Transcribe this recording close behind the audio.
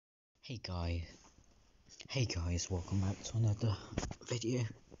Hey guys, welcome back to another video.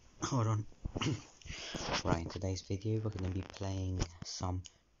 Hold on. Right, in today's video we're going to be playing some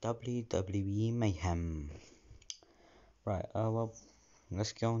WWE Mayhem. Right, well,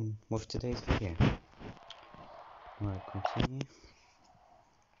 let's go on with today's video. Right, continue.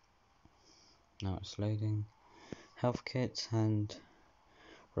 Now it's loading. Health kits and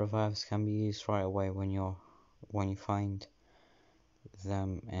revives can be used right away when you find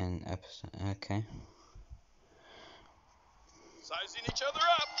them in episode. Okay. Sizing each other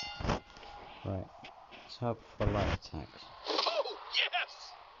up. Right. Tap for light attacks. Oh, yes!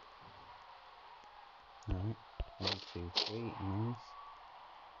 Alright. 1, 2, 3. Nice.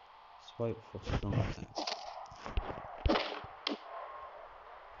 Swipe for strong attacks.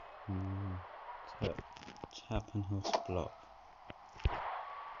 Tap and hold to block.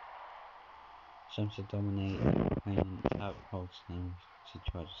 Jump to dominate and tap hold slams to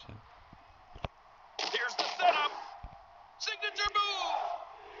charge attack. Here's the setup. Signature move.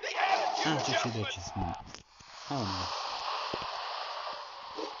 The attitude Adjustment. Oh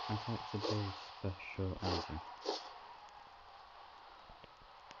no. Attack today's special item.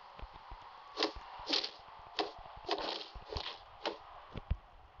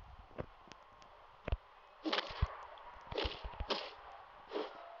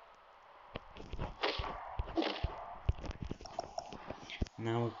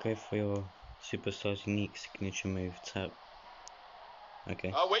 Now we'll go for your superstar's unique signature move. Tap.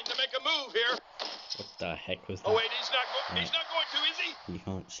 Okay. Waiting to make a move here. What the heck was that? Oh wait, he's not going to, is he? You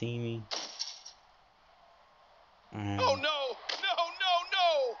can't see me. Oh no!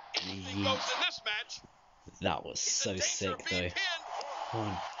 Anything goes in this match. That was so sick though.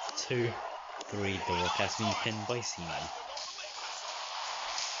 1, 2, 3. The Rock has been pinned by Cena.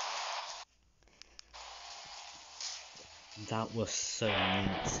 That was so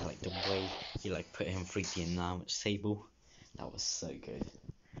neat, like the way he put him through the announce table. That was so good.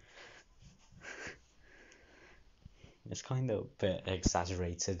 It's kind of a bit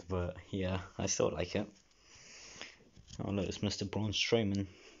exaggerated, but yeah, I still like it. Oh look, it's Mr. Braun Strowman.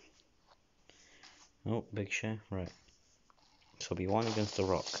 Oh, Big Show, right. So it'll be 1 against The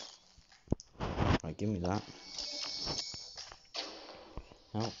Rock. Right, give me that.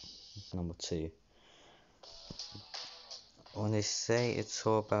 Oh, number 2. When they say it's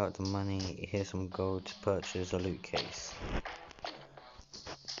all about the money, here's some gold to purchase a loot case.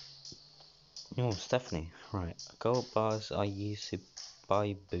 Oh, Stephanie. Right. Gold bars are used to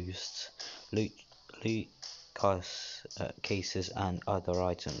buy boosts, loot cases, and other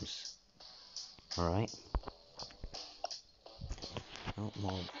items. Alright. Oh,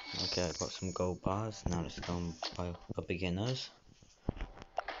 more. Okay, I got some gold bars. Now let's go and buy for beginners.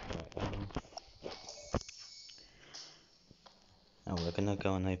 Right, oh, we're gonna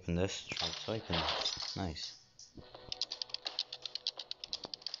go and open this. Try to open it. Nice.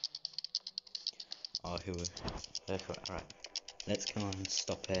 Oh, right. Let's go and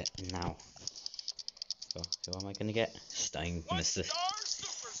stop it now. So, who am I gonna get? Stone, Mr.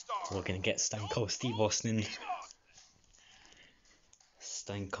 We're gonna get Stone Cold Steve Austin.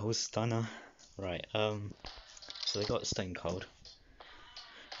 Stone Cold Stunner. Right, so we got Stone Cold.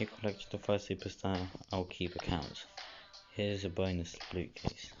 You collect the first superstar, I'll keep account. Here's a bonus loot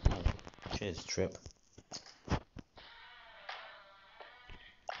case. Oh, cheers, Trip.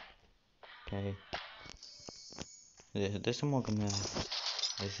 Okay. This one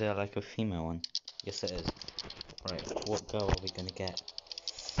is there like a female one? Yes it is. Right, what girl are we gonna get?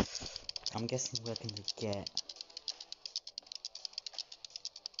 I'm guessing we're gonna get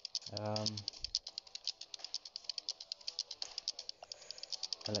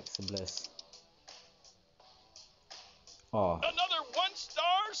Alexa Bliss. Oh. Another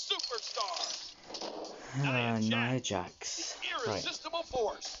 1-star superstar. Nia Jax. Irresistible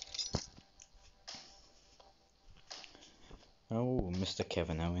force. Oh, Mr.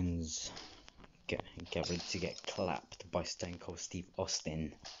 Kevin Owens. Get ready to get clapped by Stone Cold Steve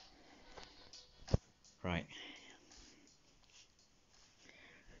Austin. Right.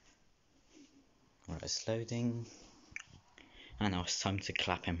 Right, it's loading. And now it's time to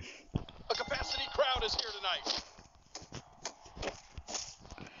clap him. A capacity crowd is here tonight.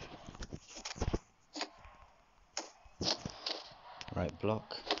 Right,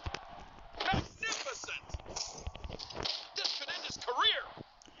 block. Magnificent! This could end his career.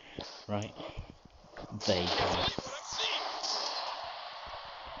 Right. There you go.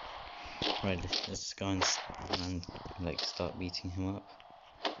 Right, let's go and start beating him up.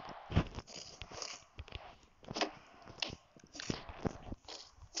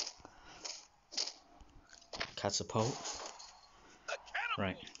 Catapult. A catapult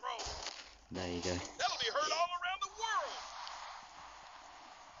Right. throw. There you go. That'll be heard all around the world.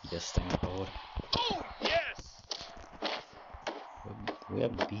 Just staying cold. Oh, yes. We are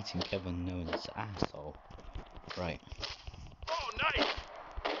beating Kevin Owens' asshole. Right. Oh, nice.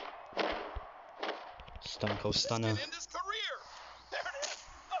 Stone Cold This Stunner. can end his career. There it is.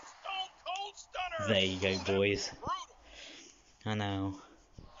 A Stone Cold Stunner. There you go, That boys. was brutal. I know.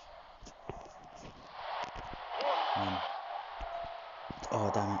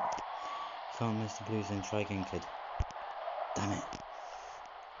 Oh, damn it. Can't miss the blues and try again, kid. Damn it.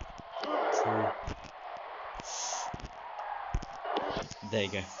 2. There you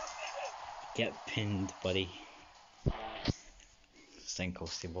go. Get pinned, buddy. Stone Cold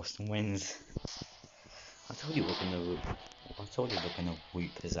Steve Austin wins. I told you we're gonna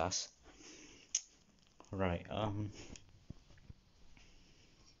whoop his ass. Right, I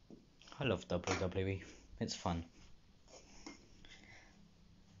love WWE. It's fun.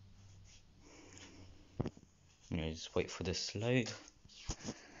 Just wait for this load.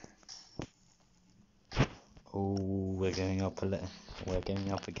 Oh, we're going up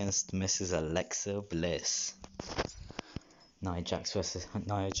against Mrs. Alexa Bliss. Nia Jax versus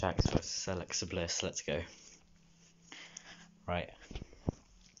Alexa Bliss. Let's go. Right.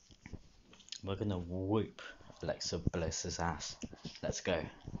 We're gonna whoop Alexa Bliss's ass. Let's go.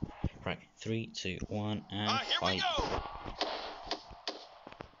 Right, 3, 2, 1, and Here fight. we go.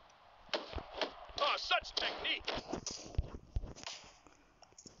 Oh, such technique.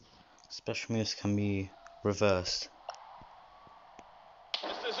 Special moves can be reversed.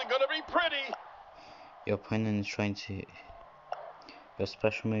 This isn't gonna be pretty. Your opponent is trying to. Your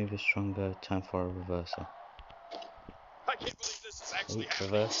special move is stronger. Time for a reversal. I can't believe this is actually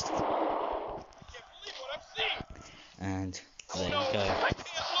happening. Reversed. I can't believe what I'm seeing. And there No, you go. I can't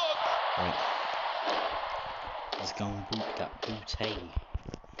look. Right. Let's go and boot that booty.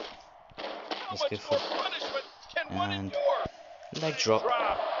 How Let's much go more for punishment can one and endure? leg drop.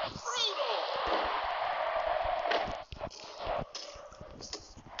 Brutal.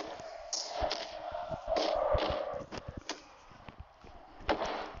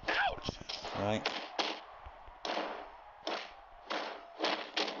 Ouch. Right.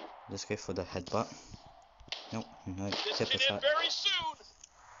 Let's go for the headbutt. Nope, no, This tip can attack. end very soon.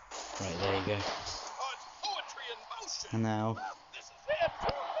 Right, there you go. Oh, it's poetry in motion. And now, This is it.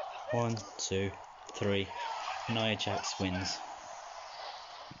 This is it. 1, 2, 3. Nia Jax wins.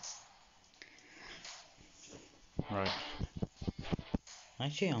 Right.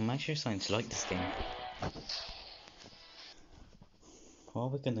 I'm actually starting to like this game. What are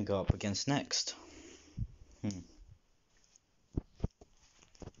we gonna go up against next?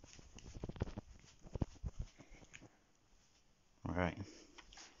 Right.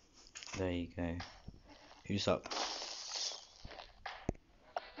 There you go. Who's up?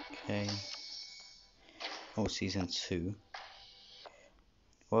 Okay. Oh, season 2.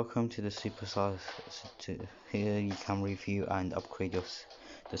 Welcome to the Superstars. Here you can review and upgrade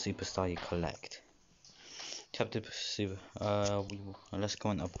the superstar you collect. Tap the super. Let's go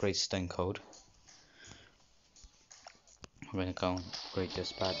and upgrade Stone Cold. We're gonna go and upgrade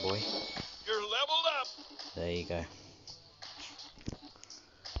this bad boy. You're leveled up. There you go.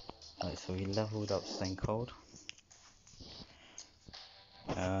 Right, so we leveled up Stone Cold.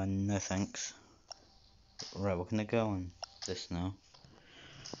 No thanks. Right, we're gonna go on this now.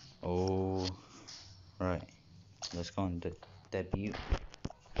 Oh, right. Let's go on the debut.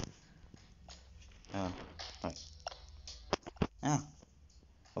 Oh, right. Ah,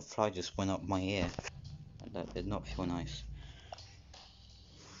 a fly just went up my ear. That did not feel nice.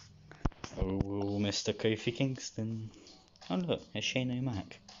 Oh, Mr. Kofi Kingston. Oh look, it's Shane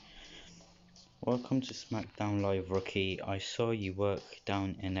O'Mac. Welcome to SmackDown Live, rookie. I saw you work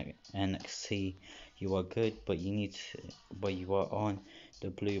down in NXT. You are good, but you are on the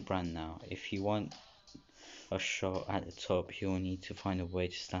blue brand now. If you want a shot at the top, you will need to find a way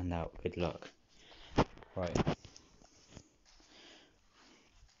to stand out. Good luck. Right.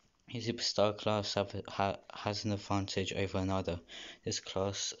 His superstar class has an advantage over another. This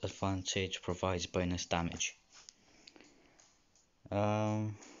class advantage provides bonus damage.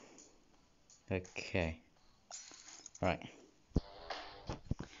 Okay. Right.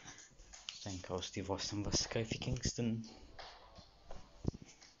 Stone Cold Steve Austin vs Kofi Kingston.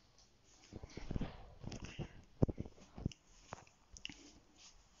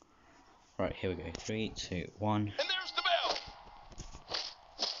 Right, here we go. 3, 2, 1. And there's the bell.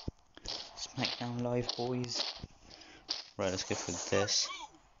 SmackDown Live, boys. Right, let's go for this.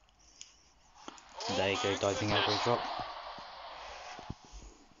 There you go, diving elbow drop.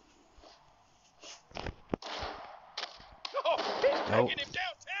 Oh, he's taking him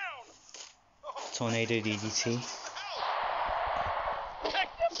downtown. Tornado DDT.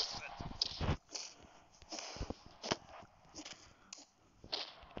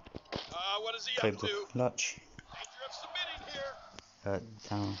 What is he up Cobra to? clutch. Danger of submitting here.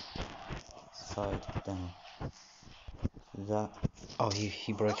 Down. Side down. That. Oh,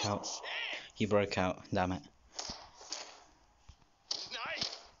 he broke out. He broke out. Damn it.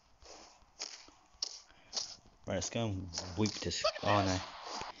 Nice. Right, let's go and whip this. Oh no.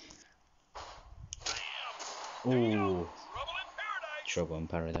 Bam. There you Ooh. go. Trouble Trouble in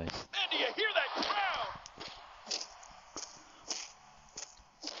paradise. in paradise. And do you hear that crowd?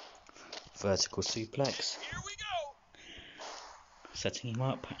 Vertical suplex. Here we go. Setting him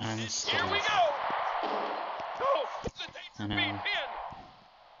up and Here stop. we go. Oh, it's a danger And being now. pinned.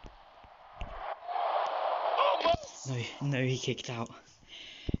 Almost. No, he kicked out.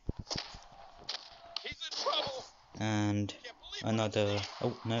 He's in trouble. And Can't believe another.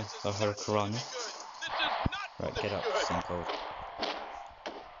 Oh no, this is a not going hurricane. to be good. This is not Right, going get to up, be good. Stone Cold.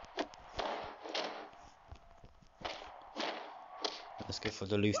 Let's go for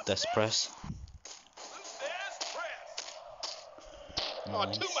the loose desk press. Loose desk press. Oh,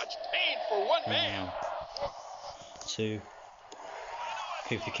 Nice. too much pain for one And man. now, two.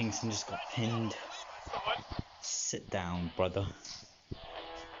 Kofi Kingston just got pinned. Sit down, brother.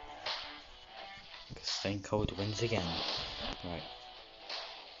 Stone Cold wins again. Right.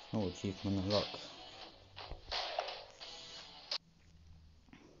 Oh, achievement unlocked.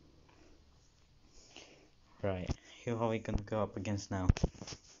 Right. Who are we gonna go up against now?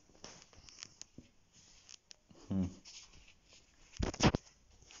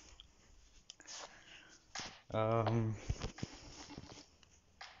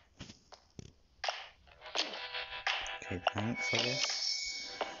 Okay, thanks, I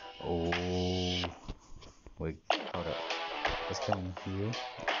guess. Oh, wait, hold up. Let's go and heal.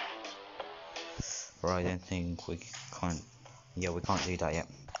 Right, I don't think we can't. Yeah, we can't do that yet.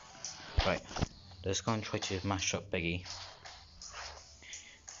 Right, let's go and try to mash up Biggie.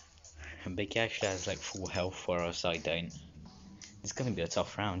 And Biggie actually has like full health, whereas I don't. It's gonna be a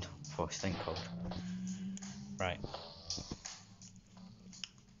tough round for Stone Cold. Right.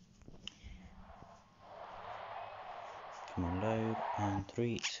 Come on, load. And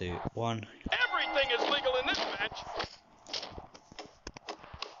 3, 2, 1. Everything is legal in this match.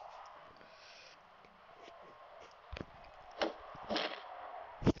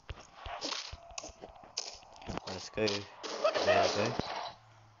 Let's go. There we go.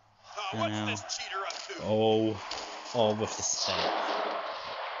 What's now. this cheater up to? Oh, with the step.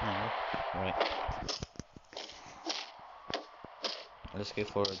 No, right. Let's go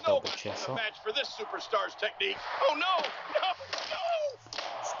for a double chair A shot. match for this superstar's technique. Oh no!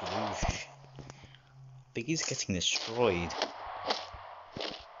 No! No! Sploosh. Biggie's getting destroyed.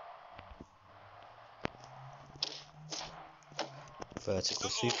 Vertical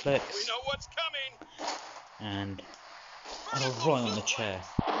suplex. We know what's coming. And right on the chair.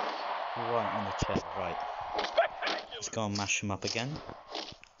 Right on the chair. Right. Spectacular. Let's go and mash him up again.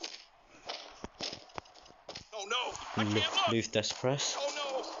 Oh no! I can't look. Loose desk press. Oh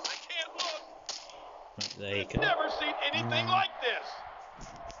no! I can't look. Right, there you I've go. never seen anything like this.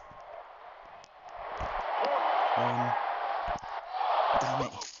 One. Damn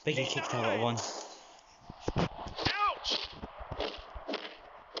it. Biggie kicked out at one. Ouch!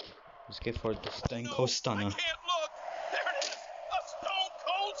 Let's go for the Stone No, Cold Stunner. I can't look. There it is. A Stone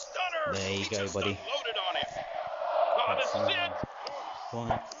Cold Stunner. There you He go, just buddy. unloaded on him. Oh, this is it.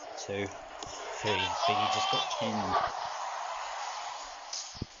 1, 2, 3. Biggie just got pinned.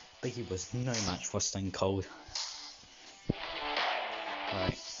 Biggie was no match for Stone Cold.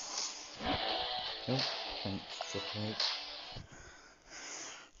 Right. Oh, thanks, Triple H.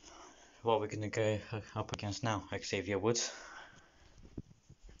 What are we gonna go up against now? Xavier Woods.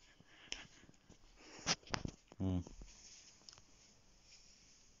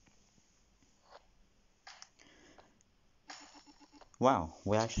 Wow,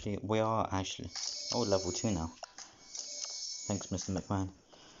 we are actually level 2 now. Thanks, Mr. McMahon.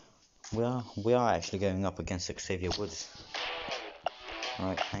 We are actually going up against Xavier Woods.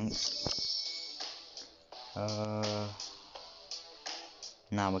 Alright, thanks.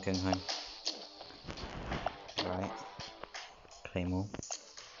 Now we're going home. Right. Claymore.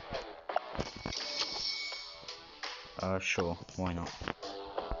 Sure, why not?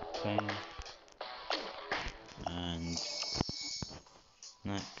 Claim. And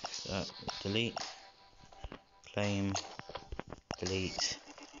next, delete. Claim. Delete.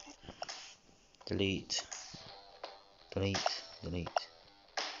 Delete. Delete. Delete.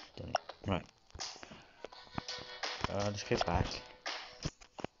 Delete. Right. Let's go back.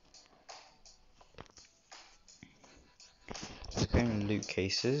 open loot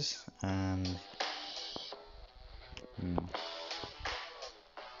cases and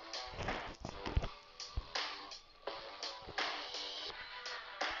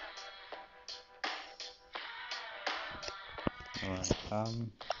alright,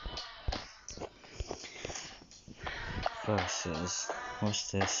 versus,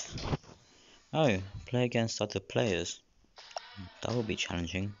 what's this? Oh, play against other players. That will be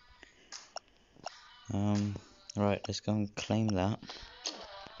challenging. Right, let's go and claim that.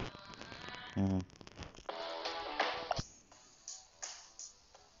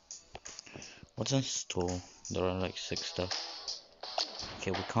 What's in store? There are like 6 stuff.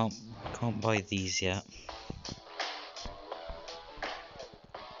 Okay, we can't buy these yet.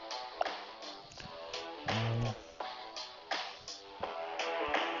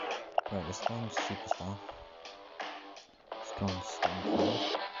 Right, let's go on Superstar. Let's go on Stone,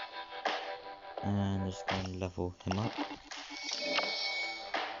 and let's go and level him up.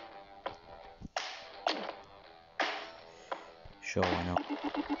 Sure, why not?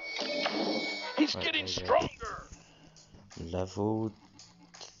 He's getting stronger. Level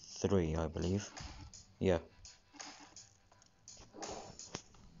 3, I believe. Yeah.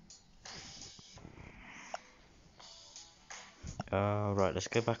 Right, let's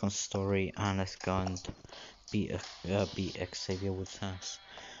go back on story and let's go and beat Xavier Woods' ass.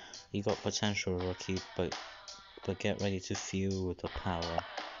 He got potential, Rocky, but get ready to feel the power.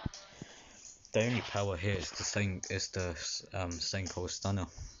 The only power here is the Stone Cold Stunner.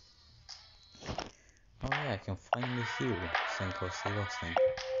 Oh yeah, I can finally heal Stone Cold Thing.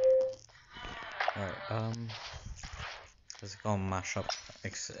 Right, let's go and mash up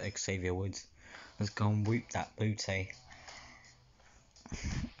Xavier Woods. Let's go and whoop that booty.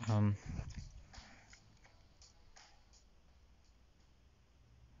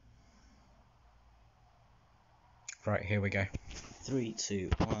 Right, here we go. 3, 2,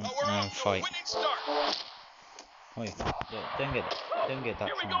 1, and fight. Wait, don't get that.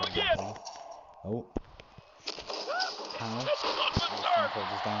 Here we go again. Oh. How? Stone Cold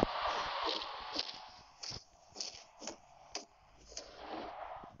is down.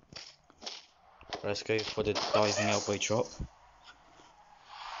 Let's go for the diving elbow drop.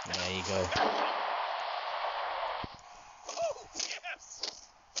 There you go. Oh, yes.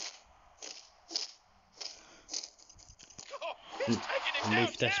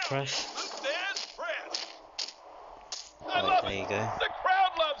 Remove this press. I love there it. You go. The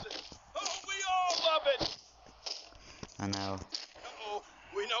crowd loves it. Oh, we all love it. And now,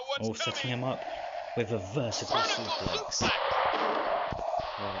 we know what's setting him up with a vertical suplex. Right.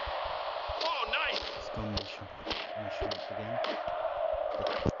 Oh, nice. Let's go and mash him up again.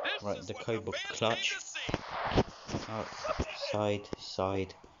 Right, the Cobra clutch. Up,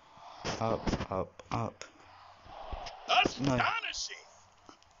 side, up. Astonishing.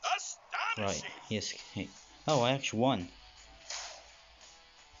 No. Right, yes. Oh, I actually won.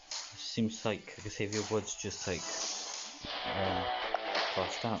 Seems like Xavier Woods just like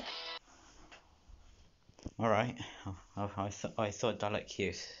passed out. Alright, I thought that like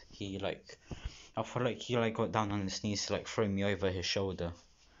I felt like he like got down on his knees to like throw me over his shoulder.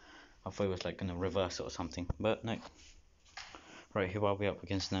 I thought he was like gonna reverse it or something, but no. Right, who are we up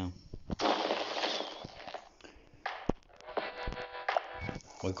against now?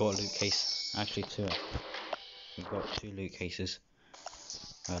 We got a loot case, actually 2. We've got 2 loot cases.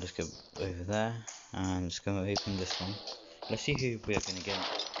 Let's go over there and let's go open this one. Let's see who we're gonna get.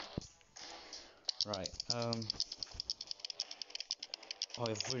 Right, I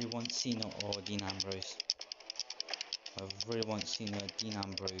really want Cena or Dean Ambrose. I really want Cena, Dean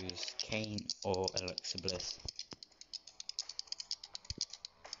Ambrose, Kane or Alexa Bliss.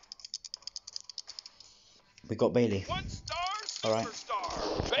 We got Bailey. Alright.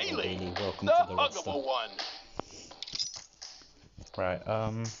 Bailey, welcome the to the huggable one. Right,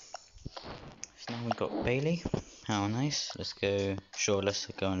 so now we got Bailey. How nice. Let's go. Sure, let's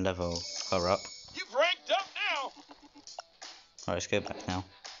go and level her up. You've ranked up now. Alright, let's go back now.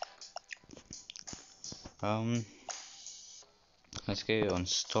 Let's go on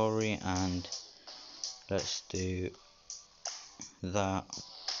story and let's do that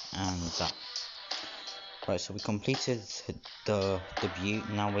and that. Right, so we completed the debut.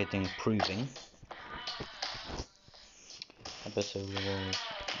 Now we're doing proving. Episode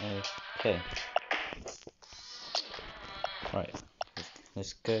okay. Right,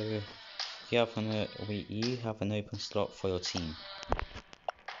 let's go. You have an open slot for your team.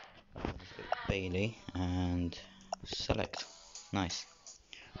 Let's go Bailey and select. Nice.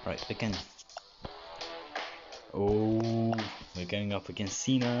 Right, begin. Oh, we're going up against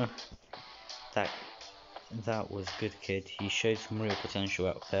Cena. That was good, kid. You showed some real potential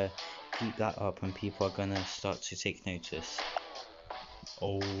out there. Keep that up and people are gonna start to take notice.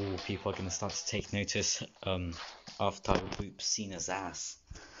 Oh, people are gonna start to take notice after I whoop Cena's ass.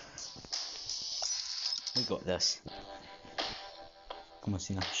 We got this. Come on,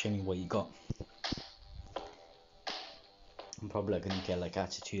 Cena, show me what you got. I'm probably gonna get like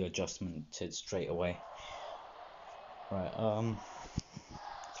attitude adjustment straight away. Right,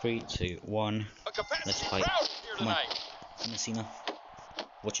 3, 2, 1. Let's fight. Come on, Cena.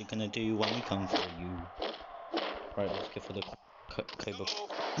 What you gonna do when we come for you? Right, let's go for the Cobra.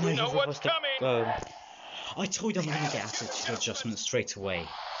 No, You know what's the, coming. I told him I'm gonna get attitude adjustment straight away.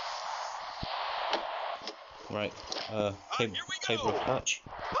 Right, Cobra clutch.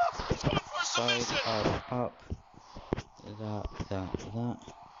 Side, up. That.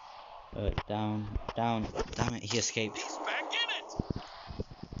 Down. Damn it, he escaped. He's back in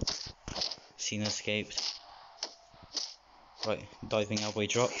it. Cena escaped. Right, diving elbow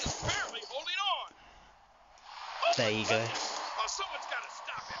drop. He's barely holding on. There you go. Oh, someone's got to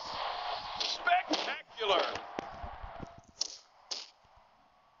stop him. Spectacular.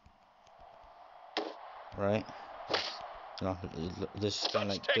 Right. This is gonna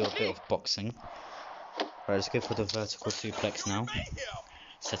like do a bit of boxing. Right, let's go for the vertical suplex now.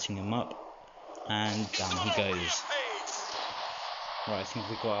 Setting him up, and down he goes. Right, I think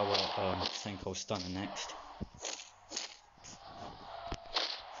we got our Stone Cold Stunner next.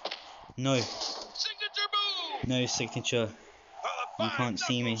 No. Signature move. No signature. You can't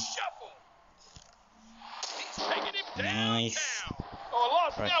see me. He's taking him down. Nice. Oh, a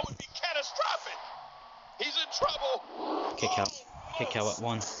loss Right. now would be catastrophic. He's in trouble. Kick out. Kick out at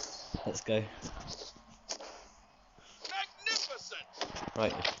 1. Let's go. Magnificent.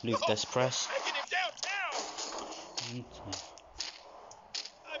 Right, Luke Des press. Taking him downtown.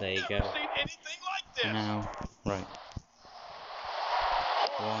 There you I've go. never seen anything like this. Now, right.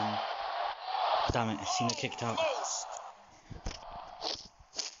 1. Damn it, Cena kicked out. Almost.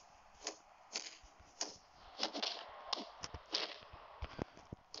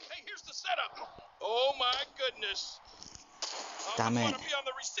 Hey, here's the setup. Oh my goodness. Damn I it. wanna be on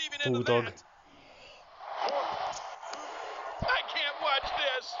the receiving end of Bulldog. that. I can't watch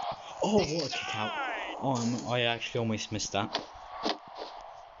this. Oh, what a kick out. Oh, I actually almost missed that.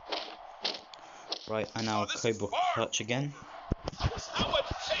 Right, and now Cobra clutch again.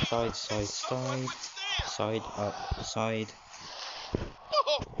 Side, side, up, side.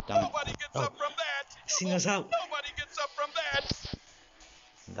 Damn it. Nobody gets up from that. Cena's out. Nobody gets up from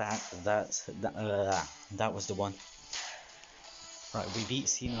that. That was the one. Right, we beat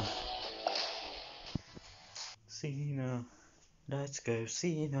Cena. Cena, let's go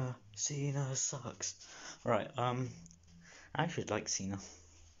Cena. Cena sucks. Right, I actually like Cena.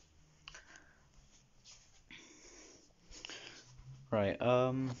 Right,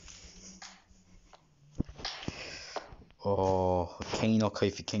 oh, Kane or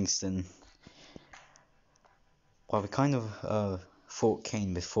Kofi Kingston. Well, we kind of fought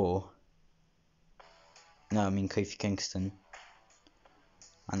Kane before. No, I mean Kofi Kingston.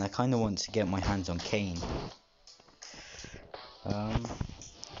 And I kind of want to get my hands on Kane.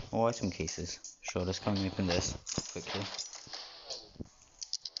 Oh, item cases. Sure, let's come and open this quickly.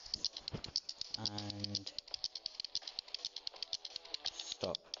 And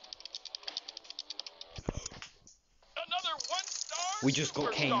stop. Another 1-star. We just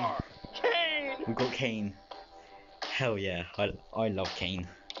got Kane. Kane. We got Kane. Hell yeah, I love Kane.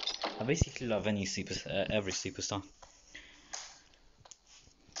 I basically love any every superstar.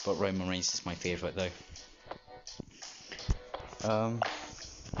 But Roman Reigns is my favourite though.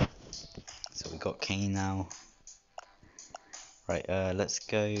 So we got Kane now. Right, let's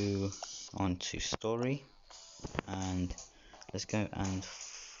go on to story. And let's go and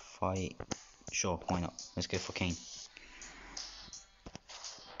fight. Sure, why not? Let's go for Kane.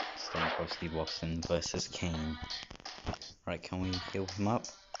 Stone Cold Steve Austin versus Kane. Right, can we heal him up?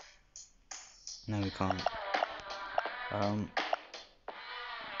 No, we can't.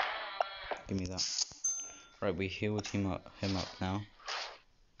 Give me that. Right, we healed him up now.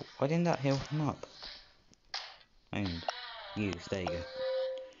 Why didn't that heal him up? And use, there you go.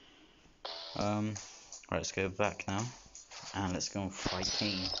 Right, let's go back now. And let's go and fight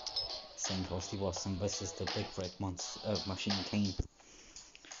Kane. Stone Cold Steve Austin versus the Big Red Machine Kane.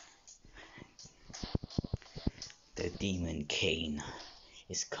 The Demon Kane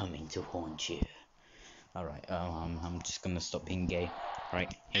is coming to haunt you. Alright, I'm just gonna stop being gay.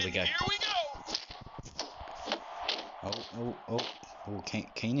 Right, here we go. Here we go. Oh,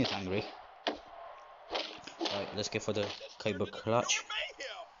 Kane is angry. Right, let's go for the Cobra clutch.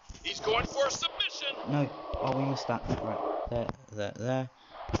 He's going for a submission. No. Oh, we missed that. Right. There.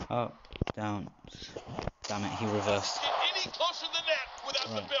 Up, down. Damn it, he reversed. Get any closer than that without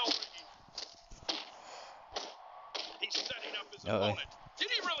the bell ringing. He's setting up his opponent. Did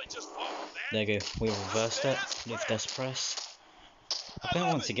he really just fall for that? There you go. We reversed it. Lift desk press. I think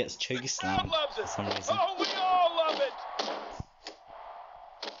once he gets choke slammed for some reason. Oh, we all love it.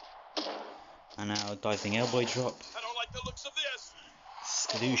 And now diving elbow drop. I don't like the looks of this.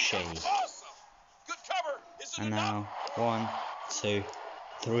 Skadoosh. Awesome. Good cover. Is it And enough? now 1, 2,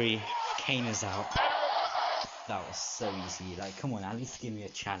 3. Kane is out. That was so easy. Like, come on, at least give me a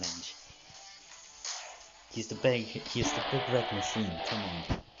challenge. He's the big red machine. Come on.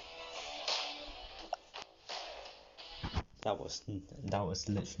 That was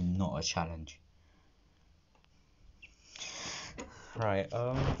literally not a challenge. Right.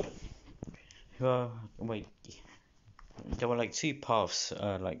 Wait. There were like 2 paths,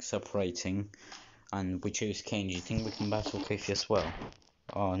 like separating, and we chose Kane. Do you think we can battle Kofi as well?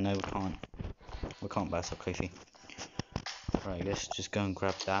 Oh no, we can't. We can't battle Kofi. Right, let's just go and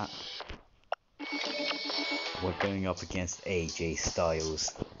grab that. We're going up against AJ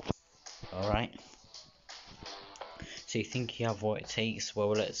Styles. Alright. So you think you have what it takes? Well,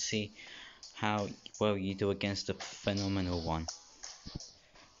 let's see how well you do against the phenomenal one.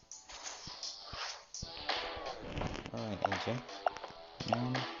 Alright, AJ.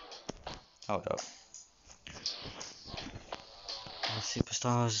 Hold up. The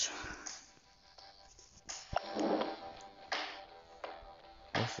superstars.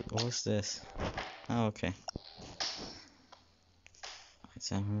 What's this? Oh, okay.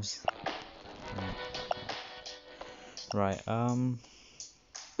 Items. Right, I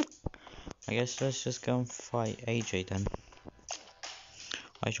guess let's just go and fight AJ then.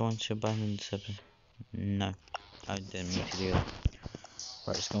 I want to abandon the... No, I didn't mean to do that. Right,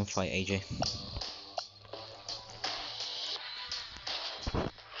 let's go and fight AJ.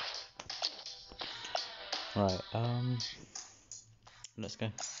 Right, let's go.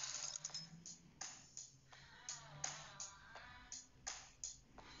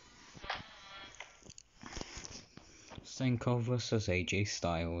 Stone Cold vs AJ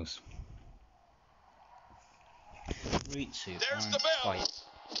Styles. 3, 2, There's 1, the bell. fight.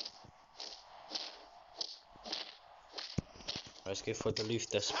 Let's go for the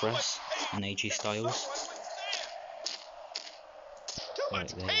Luft Express and AJ Styles. Too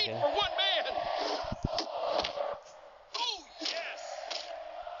much Right, there pain you go. for one man. Oh yes.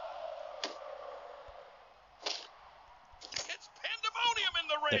 It's pandemonium in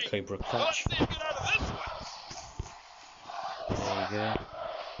the The ring. Cobra Well, let's Clutch. see him get out of this one. There you go.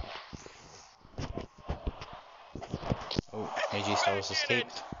 Oh, AJ Styles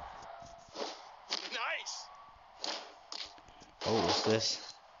escaped. Nice. Oh, what's this?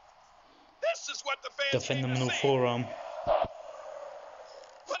 This is what the The fans came to phenomenal see. forearm.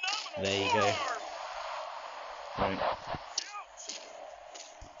 Phenomenal There you go. forearm. Right, Ouch.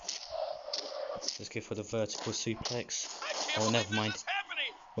 let's go for the vertical suplex. I can't Oh, believe never this mind. is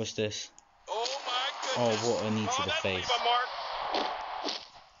happening. What's this? Oh my Oh, goodness. what a knee to the that'll face. leave a mark.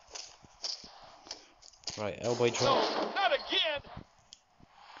 Right, elbow No, drop. not again.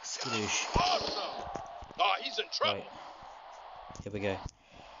 Skadoosh. Awesome. Oh, he's in trouble. Right, here we go. 1.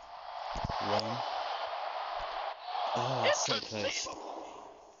 Oh, so close. Inconceivable.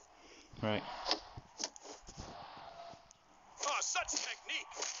 Right, Oh, such technique.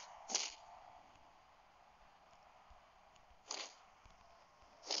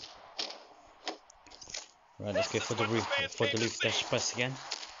 right. Let's go for the Luft Express again.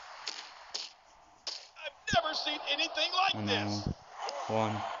 I've never seen anything like And this. now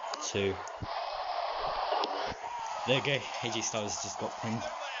 1, 2. There you go. AJ Styles just got pinned.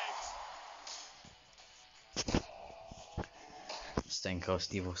 Their legs. Stone Cold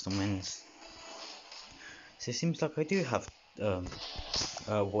Steve Austin wins. So it seems like I do have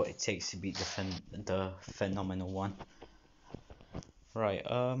what it takes to beat the phenomenal one. Right,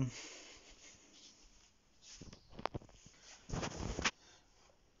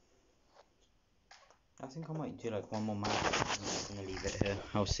 I think I might do like one more match. I'm just gonna leave it here.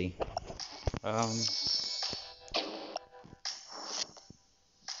 I'll see.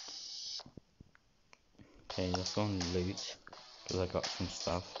 Okay, let's go and loot because I got some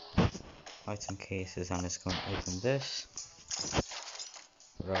stuff. Item cases, and let's go and open this.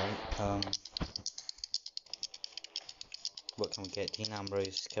 Right, what can we get? Dean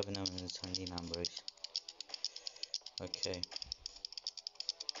Ambrose, Kevin Owens, and Dean Ambrose. Okay.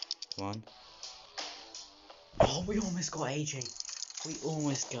 Come on. Oh, we almost got AJ. We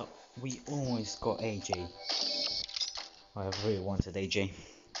almost got AJ. I really wanted AJ.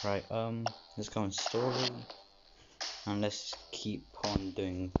 Right, let's go on story, and let's keep on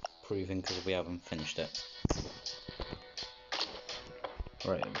doing proving because we haven't finished it.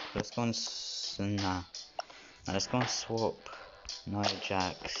 Right, let's go on let's go and swap Nia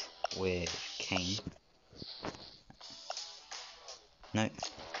Jax with Kane. No,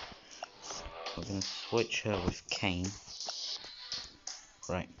 we're gonna switch her with Kane.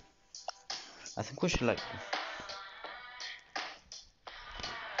 Right, I think we should like.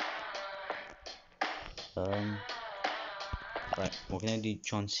 Right, we're gonna do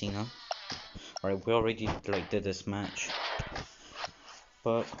John Cena. Right, we already did this match,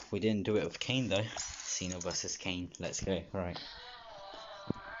 but we didn't do it with Kane though. Cena versus Kane. Let's go. Right.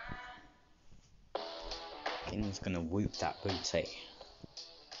 Kane's gonna whoop that booty,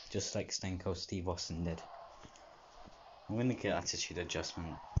 just like Stone Cold Steve Austin did. I'm gonna get attitude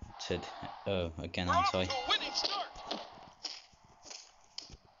adjustment again, aren't I?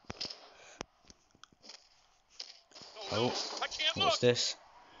 Oh, what's this?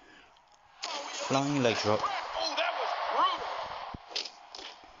 Flying leg drop. Oh, that was brutal.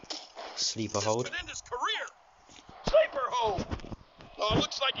 Sleeper hold. Could end his career. Sleeper hold. Oh,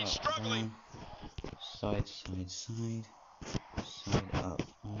 looks like he's struggling. Side, up.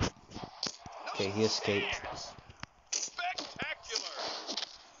 Okay, he escaped. Spectacular.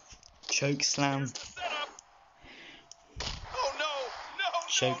 Choke slam. Oh no!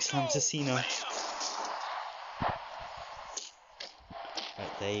 Choke slam to Cena.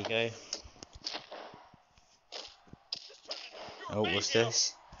 Right, there you go. Oh, what's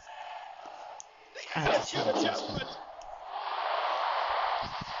this? Attitude adjustment.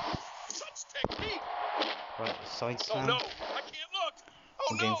 Right, side slam. Oh no, I can't look. Oh,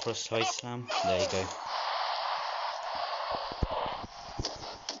 I'm going for a side slam. There you go.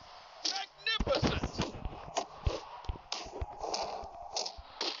 Magnificent.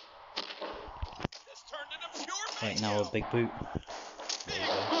 This turned into pure right, now a big boot. There you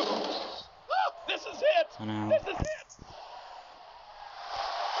go. This is it. And now. This is it.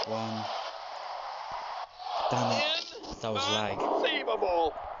 One. Damn it. That was lag.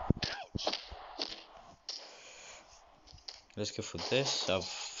 Unbelievable. Ouch. Let's go for this. I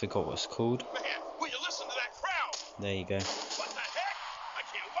forgot what it's called. Man, will you listen to that crowd? There you go. What the heck? I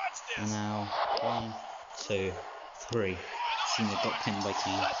can't watch this. And now 1, 2, 3. Cena got pinned by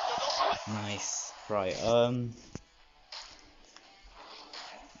Kane. Nice. Right.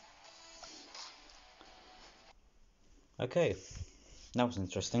 Okay. That was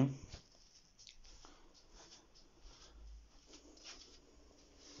interesting.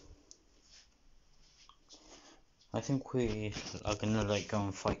 I think we are gonna go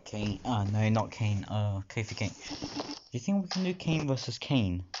and fight Kane. No, not Kane. Kofi Kane. Do you think we can do Kane versus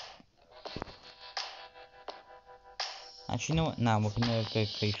Kane? Actually, you know what? Now we're gonna go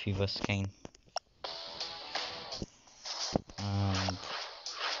Kofi versus Kane. And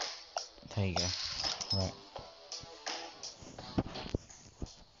there you go. Right.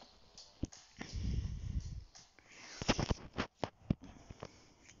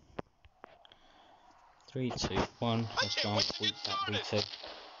 Three, two, one. Let's go and beat that B2.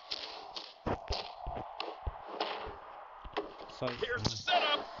 Here's the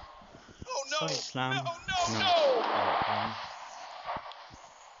setup. Oh no! Side slam. No!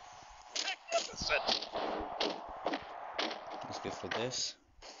 Magnificent. Let's go for this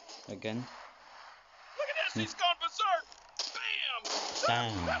again. Look at this! He's gone berserk.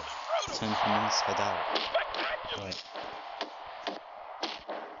 Bam! Bam! That was brutal. Turn from inside out. Spectacular. Right.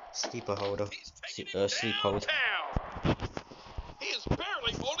 Sleeper holder. He's Sleep hold. downtown. He is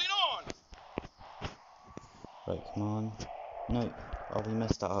barely holding on. Right, come on. No. Oh, we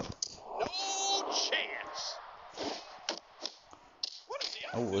messed that up. No chance. What is the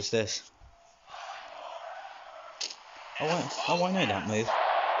Oh, what's this? Oh, I know that move.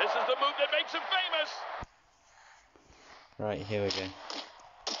 This is the move that makes him famous. Right, here we go.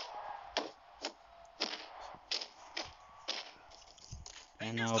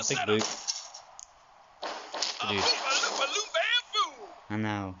 And now a big boot. Dude. And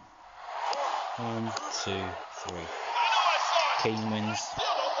now 1, 2, 3. Kane wins.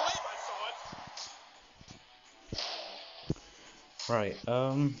 Right,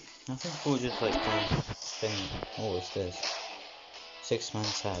 I think we'll just go spin. Oh, what's this? 6-man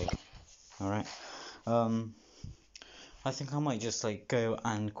tag. Alright. I think I might just go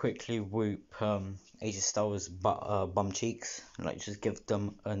and quickly whoop AJ Styles' bum cheeks, just give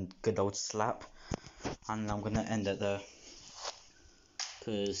them a good old slap, and I'm gonna end it there,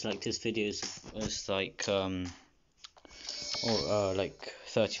 because this video is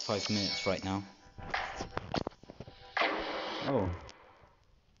 35 minutes right now. Oh,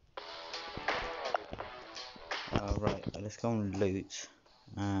 Right, let's go on loot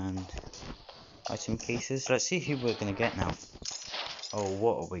and item cases. Let's see who we're gonna get now. Oh,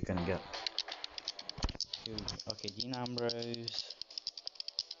 what are we gonna get? Okay, Dean Ambrose.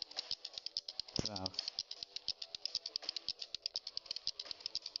 Who else?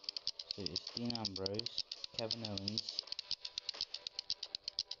 So it's Dean Ambrose, Kevin Owens.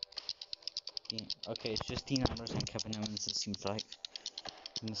 Okay, it's just Dean Ambrose and Kevin Owens, it seems like.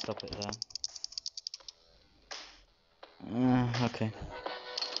 I'm gonna stop it there. Okay.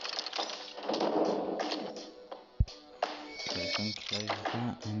 So we're going to close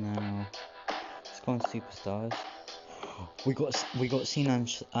that, and now let's go on Superstars. We got Cena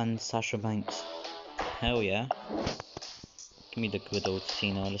and Sasha Banks. Hell yeah! Give me the good old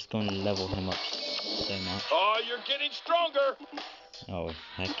Cena. Let's go and level him up so much. Oh, you're getting stronger. Oh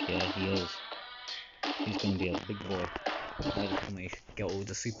heck yeah, he is. He's gonna be a big boy. I just want to get all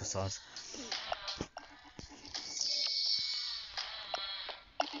the superstars.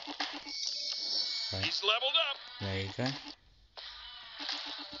 Right. He's leveled up. There you go.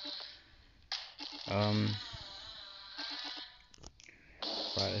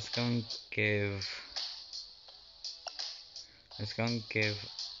 Right, let's go and give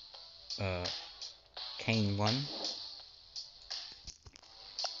Kane one.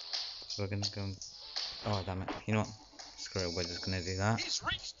 We're gonna go and, oh damn it, you know what? Screw it, we're just gonna do that. He's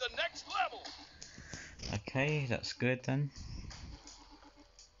reached the next level. Okay, that's good then.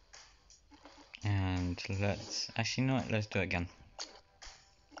 And let's actually, you know what, let's do it again.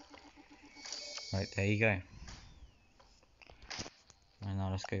 Right, there you go. And now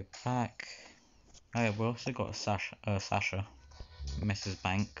let's go back. Oh yeah, we also got Sasha, Mrs.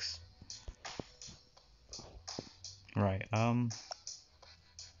 Banks. Right,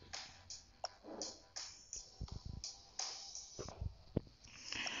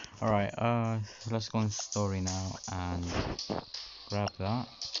 alright, so let's go on story now and grab that.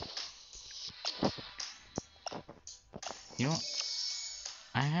 You know what?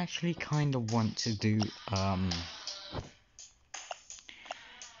 I actually kind of want to do, I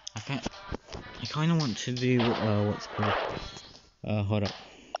kind of want to do, what's called, hold up.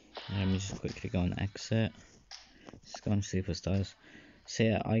 Let me just quickly go on exit. Just go on Superstars. So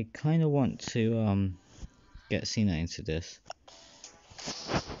yeah, I kind of want to, get Cena into this.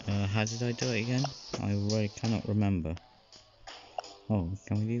 How did I do it again? I really cannot remember. Oh,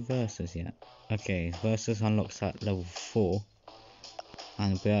 can we do versus yet? Okay, versus unlocks at level 4.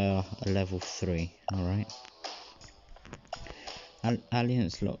 And we are at level 3, alright.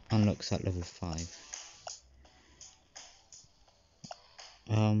 Alliance unlocks at level 5.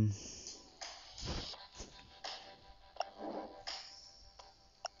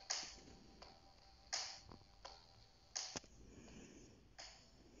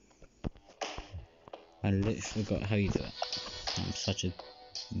 I literally forgot how you do it. I'm such a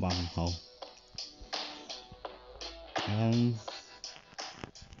wormhole.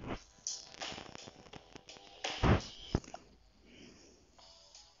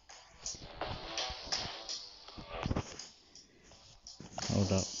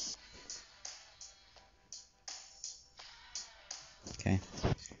 Hold up. Okay.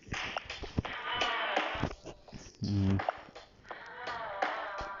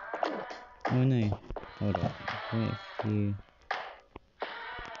 Oh no. Hold up. What if you...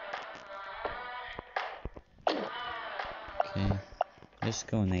 Okay. Let's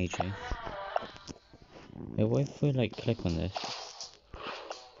go on AJ. Hey, what if we like click on this?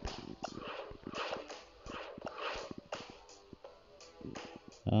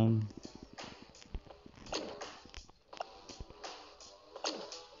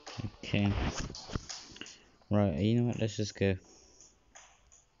 Okay. Right, you know what, let's just go.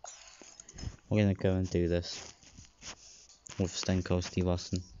 We're gonna go and do this with Stone Cold Steve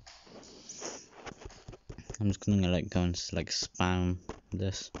Austin. I'm just gonna like go and like spam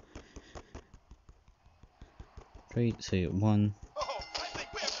this. 3, 2, 1. Oh, I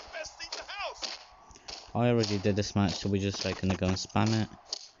think we have the best seat in the house. I already did this match, so we're just like gonna go and spam it.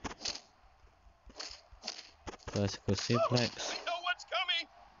 Vertical suplex. We know what's coming.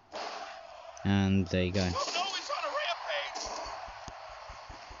 And there you go. Oh no, he's on a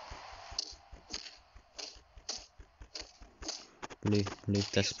rampage. Blue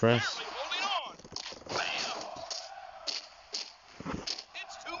Death Press. Holding on. Bam.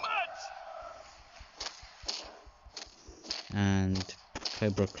 It's too much. And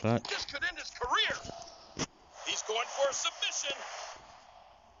Cobra Clutch. This could end his career. He's going for a submission.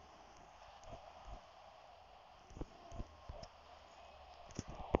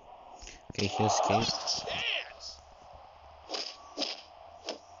 Okay, he escaped.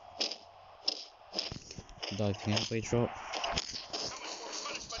 Diving elbow drop. How much more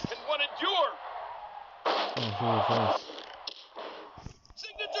punishment can one endure? Oh, he reversed.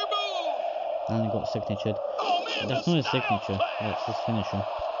 Signature move. And he got signatured. Oh man, That's the not his style signature. clash. That's his finisher.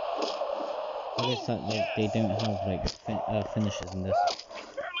 I guess that they don't have like finishes in this.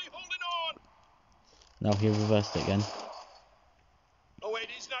 Barely holding on. Now he reversed it again. Oh wait,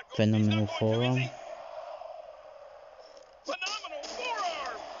 he's not going. Phenomenal He's not going forearm. too easy. Phenomenal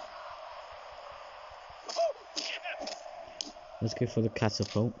forearm. Oh yes. Let's go for the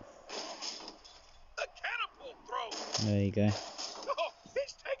catapult. The catapult throw. There you go. Oh,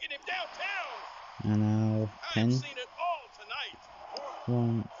 he's taking him downtown. And now I've pin. seen it all tonight.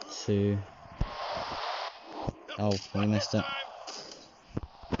 1, 2. Oh, we missed it.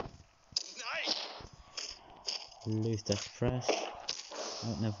 Nice. Loose death press.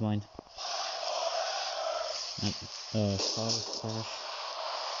 Oh, never mind. Styles clash.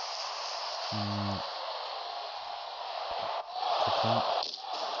 Kick out.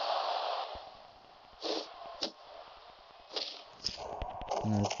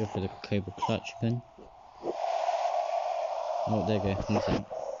 Now let's go for the cable clutch again. Oh, there you go. He's out.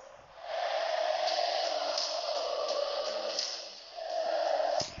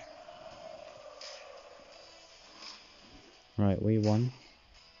 Right, we won.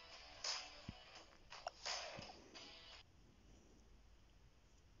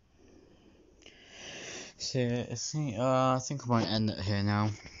 So, I think I might end it here now.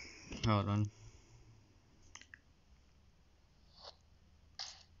 Hold on.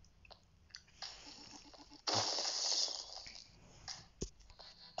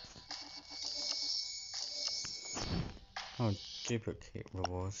 Oh, duplicate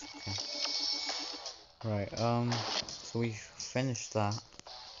rewards. Okay. Right, so we finished that.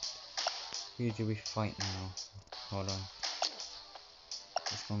 Who do we fight now? Hold on.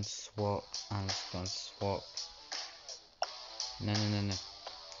 Let's go and swap, and let's go and swap. No.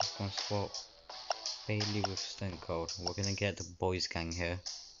 Let's go and swap Bailey with Stone Cold. We're gonna get the boys gang here.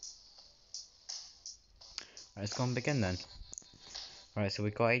 Right, let's go and begin then. Right, so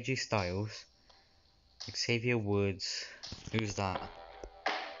we got AJ Styles, Xavier Woods. Who's that?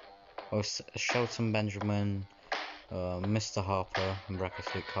 Oh, Shelton Benjamin, Mr. Harper,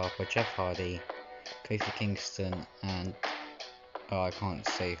 brackets Luke Harper, Jeff Hardy, Kofi Kingston, and I can't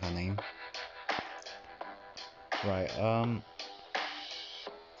say her name. Right,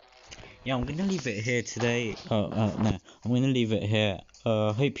 yeah, I'm gonna leave it here today. No, I'm gonna leave it here.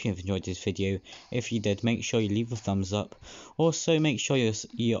 Hope you have enjoyed this video. If you did, make sure you leave a thumbs up. Also, make sure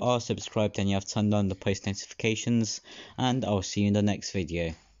you are subscribed and you have turned on the post notifications. And I'll see you in the next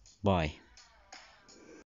video. Bye.